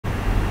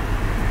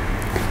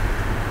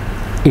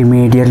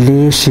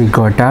Immediately she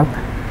got up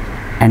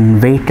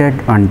and waited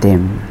on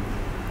them.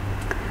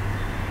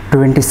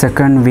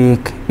 22nd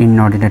week in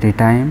Ordinary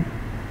Time,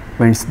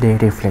 Wednesday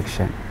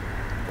Reflection.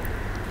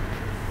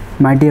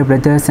 My dear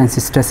brothers and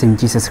sisters in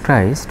Jesus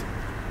Christ,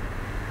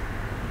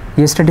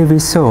 yesterday we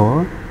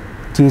saw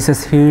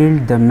Jesus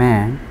healed the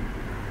man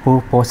who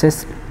was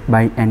possessed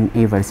by an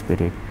evil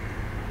spirit.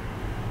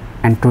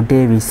 And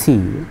today we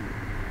see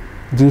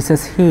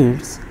Jesus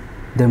heals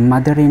the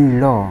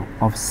mother-in-law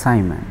of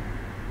Simon.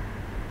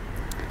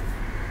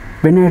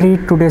 When I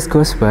read today's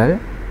Gospel,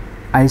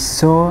 I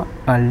saw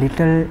a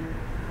little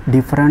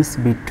difference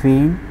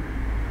between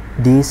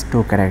these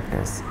two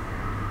characters.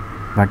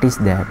 What is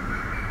that?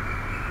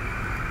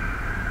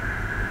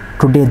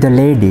 Today the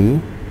lady,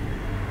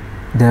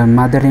 the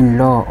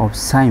mother-in-law of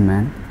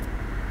Simon,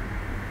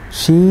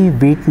 she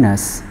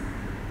witnessed,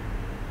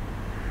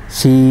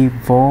 she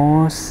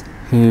was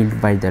healed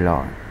by the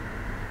Lord.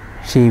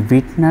 She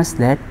witnessed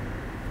that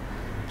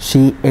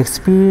she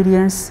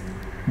experienced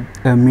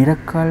a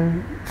miracle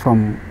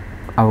from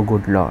our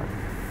good Lord.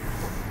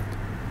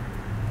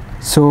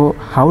 So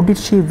how did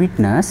she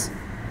witness?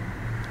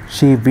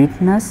 She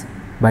witnessed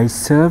by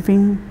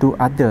serving to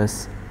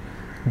others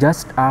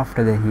just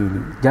after the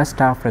healing, just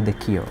after the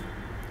cure.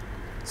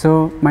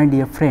 So my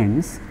dear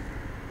friends,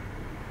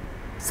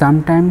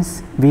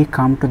 sometimes we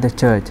come to the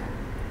church,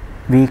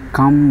 we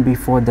come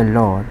before the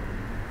Lord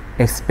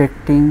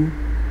expecting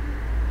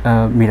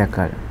a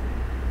miracle,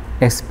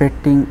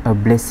 expecting a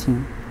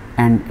blessing,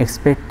 and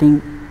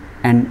expecting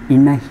an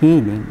inner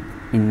healing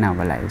in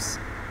our lives.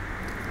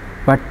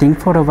 But think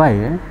for a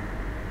while,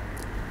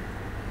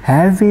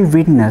 have we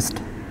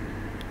witnessed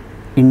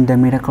in the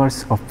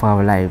miracles of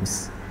our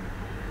lives?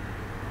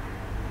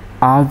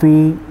 Are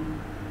we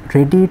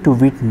ready to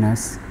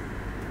witness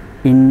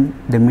in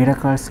the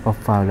miracles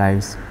of our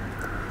lives?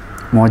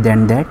 More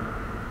than that,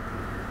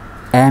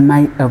 am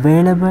I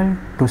available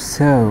to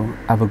serve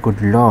our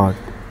good Lord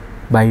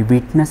by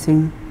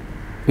witnessing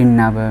in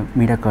our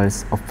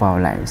miracles of our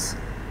lives?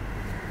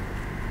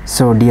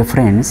 So dear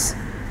friends,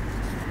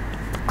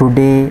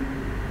 today's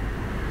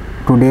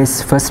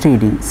first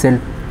reading,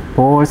 St.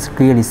 Paul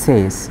clearly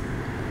says,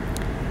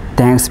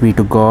 "Thanks be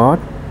to God,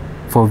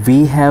 for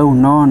we have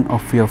known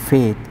of your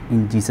faith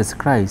in Jesus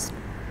Christ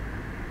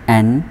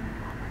and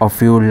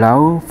of your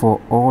love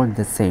for all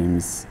the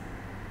saints."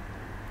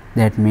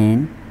 That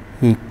means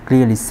he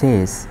clearly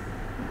says,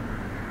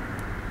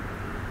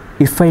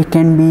 if I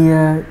can be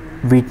a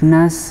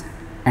witness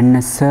and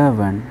a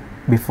servant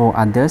before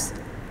others,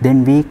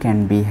 then we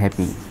can be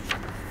happy.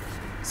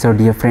 So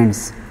dear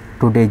friends,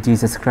 today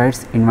Jesus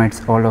Christ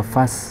invites all of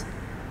us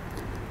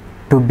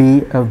to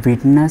be a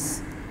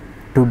witness,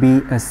 to be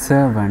a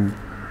servant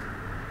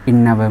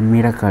in our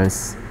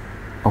miracles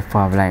of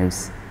our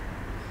lives,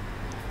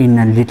 in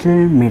a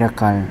little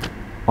miracle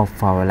of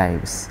our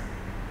lives.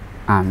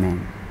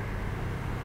 Amen.